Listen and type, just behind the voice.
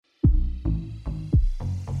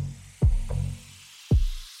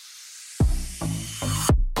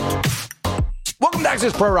Welcome to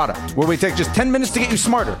Axios Pro Rata, where we take just 10 minutes to get you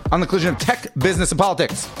smarter on the collision of tech, business, and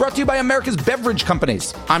politics. Brought to you by America's beverage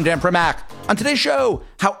companies. I'm Dan Primack. On today's show,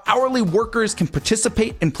 how hourly workers can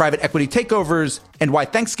participate in private equity takeovers and why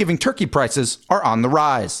Thanksgiving turkey prices are on the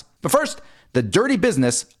rise. But first, the dirty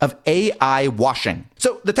business of AI washing.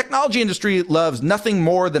 So the technology industry loves nothing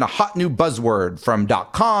more than a hot new buzzword, from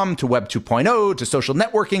 .com to Web 2.0 to social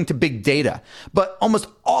networking to big data. But almost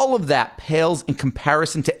all of that pales in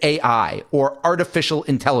comparison to AI, or artificial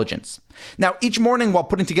intelligence. Now, each morning while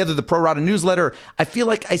putting together the Pro Rata newsletter, I feel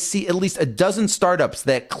like I see at least a dozen startups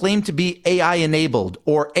that claim to be AI-enabled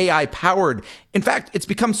or AI-powered. In fact, it's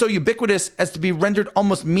become so ubiquitous as to be rendered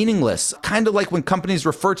almost meaningless, kind of like when companies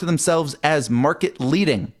refer to themselves as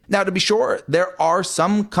market-leading. Now, to be sure, there are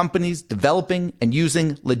some companies developing and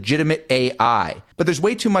using legitimate AI, but there's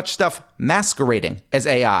way too much stuff masquerading as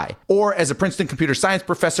AI, or as a Princeton computer science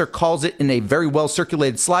professor calls it in a very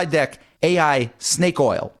well-circulated slide deck, AI snake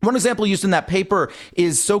oil. One example used in that paper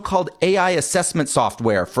is so-called AI assessment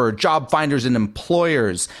software for job finders and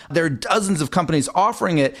employers. There are dozens of companies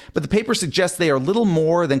offering it, but the paper suggests they are little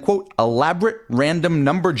more than, quote, elaborate random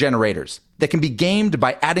number generators that can be gamed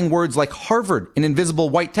by adding words like Harvard in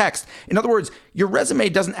invisible white text. In other words, your resume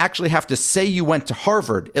doesn't actually have to say you went to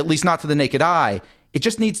Harvard, at least not to the naked eye. It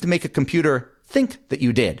just needs to make a computer think that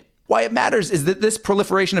you did. Why it matters is that this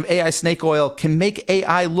proliferation of AI snake oil can make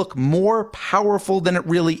AI look more powerful than it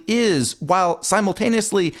really is, while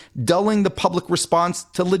simultaneously dulling the public response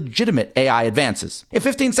to legitimate AI advances. In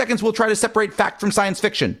 15 seconds, we'll try to separate fact from science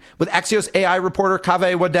fiction with Axios AI reporter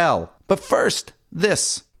Kaveh Waddell. But first,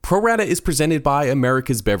 this. Pro Rata is presented by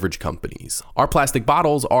America's beverage companies. Our plastic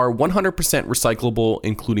bottles are 100% recyclable,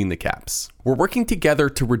 including the caps. We're working together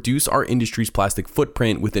to reduce our industry's plastic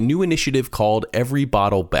footprint with a new initiative called Every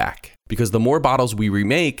Bottle Back. Because the more bottles we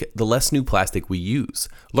remake, the less new plastic we use.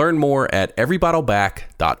 Learn more at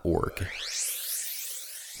everybottleback.org.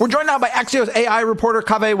 We're joined now by Axios AI reporter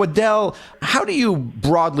Kaveh Waddell. How do you,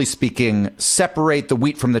 broadly speaking, separate the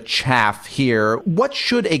wheat from the chaff here? What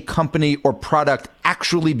should a company or product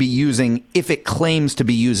actually be using if it claims to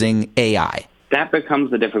be using AI? That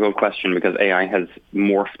becomes a difficult question because AI has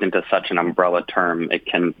morphed into such an umbrella term. It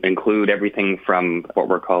can include everything from what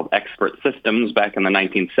were called expert systems back in the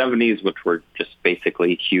 1970s, which were just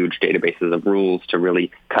basically huge databases of rules, to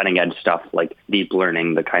really cutting-edge stuff like deep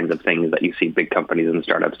learning, the kinds of things that you see big companies and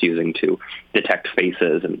startups using to detect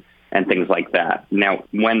faces and things like that. Now,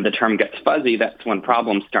 when the term gets fuzzy, that's when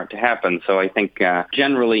problems start to happen. So I think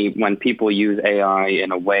generally when people use AI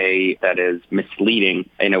in a way that is misleading,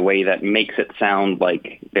 in a way that makes it sound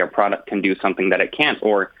like their product can do something that it can't,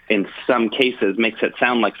 or in some cases makes it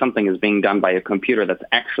sound like something is being done by a computer that's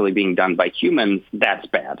actually being done by humans, that's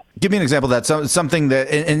bad. Give me an example of that. Something that,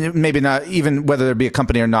 and maybe not even whether it be a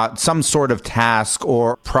company or not, some sort of task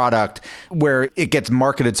or product where it gets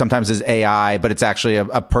marketed sometimes as AI, but it's actually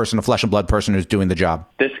a person, a flesh and blood person who's doing the job.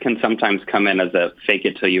 This can sometimes come in as a fake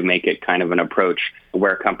it till you make it kind of an approach,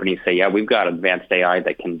 where companies say, yeah, we've got advanced AI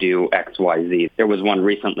that can do X, Y, Z. There was one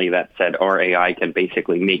recently that said our AI can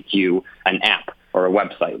basically make you an app or a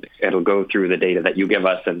website. It'll go through the data that you give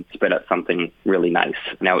us and spit out something really nice.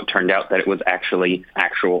 Now, it turned out that it was actually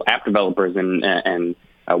actual app developers and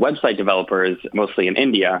website developers, mostly in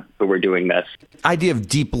India, who were doing this. Idea of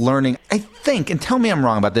deep learning, I think, and tell me I'm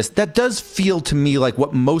wrong about this, that does feel to me like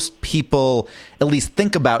what most people at least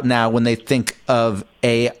think about now when they think of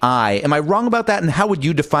AI. Am I wrong about that? And how would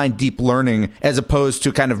you define deep learning as opposed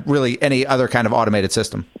to kind of really any other kind of automated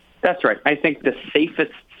system? That's right. I think the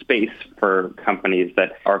safest space for companies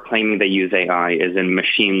that are claiming they use AI is in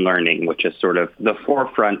machine learning, which is sort of the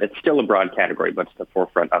forefront. It's still a broad category, but it's the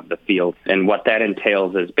forefront of the field. And what that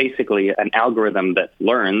entails is basically an algorithm that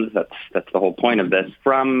learns, that's the whole point of this,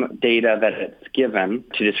 from data that it's given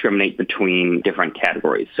to discriminate between different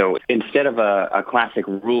categories. So instead of a classic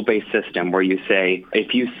rule-based system where you say,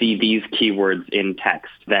 if you see these keywords in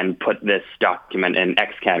text, then put this document in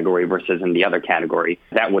X category versus in the other category,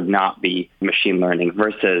 that would not be machine learning,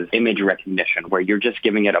 versus image recognition, where you're just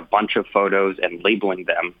giving it a bunch of photos and labeling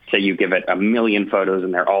them. Say you give it 1 million photos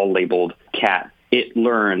and they're all labeled cat. It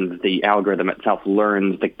learns, the algorithm itself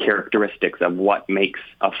learns the characteristics of what makes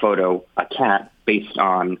a photo a cat based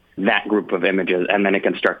on that group of images, and then it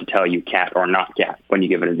can start to tell you cat or not cat when you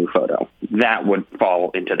give it a new photo. That would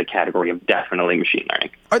fall into the category of definitely machine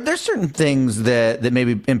learning. Are there certain things that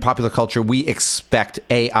maybe in popular culture we expect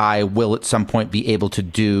AI will at some point be able to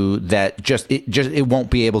do that it won't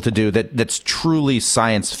be able to do, that's truly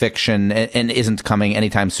science fiction and isn't coming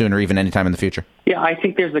anytime soon or even anytime in the future? Yeah, I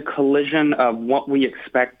think there's a collision of what we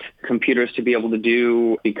expect computers to be able to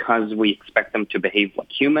do because we expect them to behave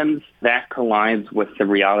like humans. That collides with the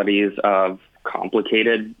realities of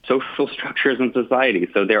complicated social structures in society.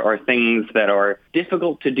 So there are things that are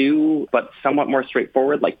difficult to do, but somewhat more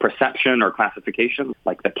straightforward, like perception or classification,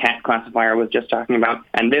 like the cat classifier I was just talking about.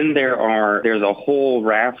 And then there's a whole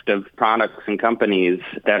raft of products and companies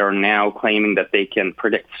that are now claiming that they can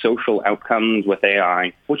predict social outcomes with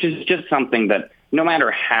AI, which is just something that no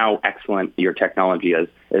matter how excellent your technology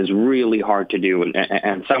is really hard to do,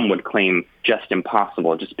 and some would claim just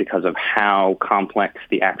impossible just because of how complex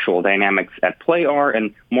the actual dynamics at play are,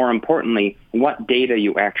 and more importantly, what data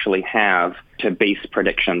you actually have to base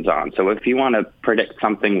predictions on. So if you want to predict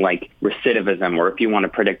something like recidivism, or if you want to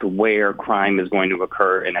predict where crime is going to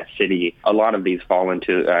occur in a city, a lot of these fall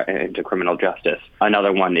into criminal justice.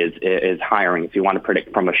 Another one is hiring. If you want to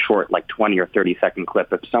predict from a short, like 20 or 30-second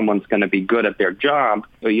clip, if someone's going to be good at their job,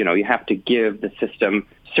 you have to give the system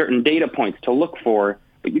certain data points to look for,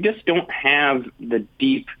 but you just don't have the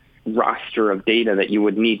deep roster of data that you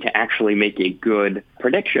would need to actually make a good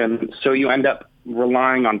prediction. So you end up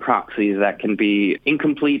relying on proxies that can be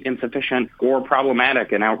incomplete, insufficient, or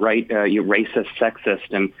problematic and outright racist,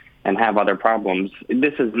 sexist, and have other problems.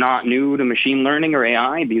 This is not new to machine learning or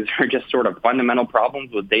AI. These are just sort of fundamental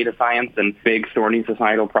problems with data science and big, thorny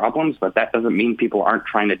societal problems, but that doesn't mean people aren't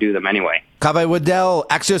trying to do them anyway. Kaveh Waddell,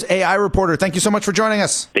 Axios AI reporter, thank you so much for joining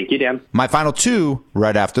us. Thank you, Dan. My final two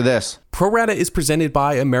right after this. ProRata is presented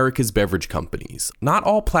by America's Beverage Companies. Not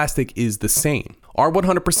all plastic is the same. Our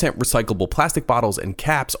 100% recyclable plastic bottles and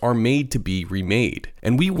caps are made to be remade.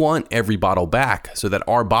 And we want every bottle back so that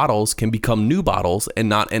our bottles can become new bottles and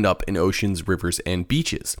not end up in oceans, rivers, and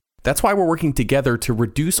beaches. That's why we're working together to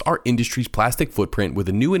reduce our industry's plastic footprint with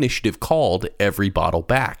a new initiative called Every Bottle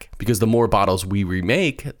Back. Because the more bottles we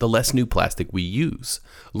remake, the less new plastic we use.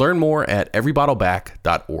 Learn more at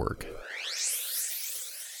everybottleback.org.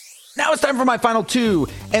 Now it's time for my final two.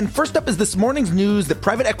 And first up is this morning's news that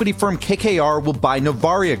private equity firm KKR will buy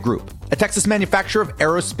Novaria Group, a Texas manufacturer of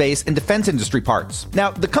aerospace and defense industry parts.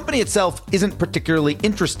 Now, the company itself isn't particularly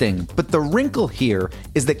interesting, but the wrinkle here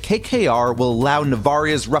is that KKR will allow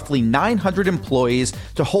Novaria's roughly 900 employees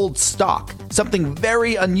to hold stock, something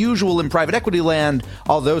very unusual in private equity land,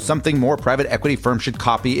 although something more private equity firms should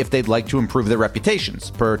copy if they'd like to improve their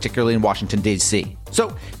reputations, particularly in Washington, D.C.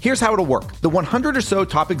 So here's how it'll work. The 100 or so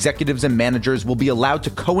top executives and managers will be allowed to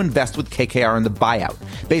co-invest with KKR in the buyout,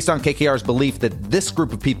 based on KKR's belief that this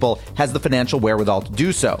group of people has the financial wherewithal to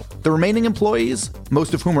do so. The remaining employees,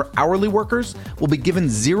 most of whom are hourly workers, will be given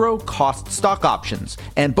zero-cost stock options,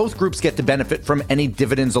 and both groups get to benefit from any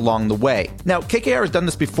dividends along the way. Now, KKR has done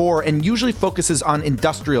this before and usually focuses on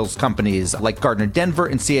industrials companies like Gardner Denver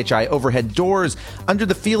and CHI Overhead Doors, under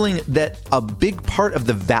the feeling that a big part of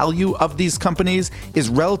the value of these companies is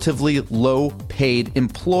relatively low-paid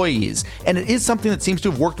employees. And it is something that seems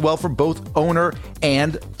to have worked well for both owner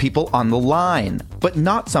and people on the line, but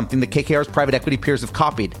not something that KKR's private equity peers have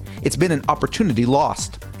copied. It's been an opportunity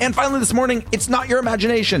lost. And finally this morning, it's not your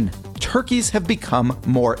imagination. Turkeys have become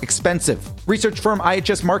more expensive. Research firm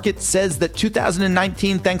IHS Markit says that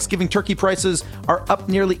 2019 Thanksgiving turkey prices are up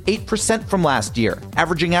nearly 8% from last year,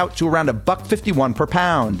 averaging out to around $1.51 per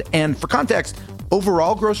pound. And for context,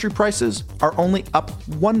 overall grocery prices are only up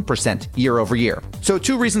 1% year over year. So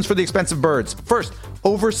two reasons for the expensive birds. First,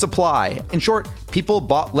 oversupply. In short, people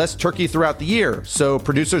bought less turkey throughout the year, so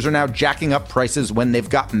producers are now jacking up prices when they've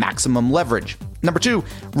got maximum leverage. Number two,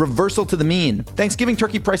 reversal to the mean. Thanksgiving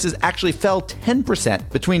turkey prices actually fell 10%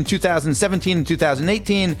 between 2017 and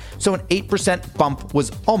 2018, so an 8% bump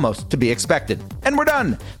was almost to be expected. And we're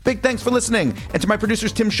done. Big thanks for listening. And to my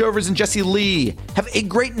producers Tim Shovers and Jesse Lee, have a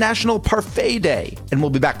great National Parfait Day. And we'll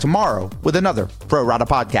be back tomorrow with another ProRata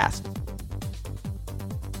podcast.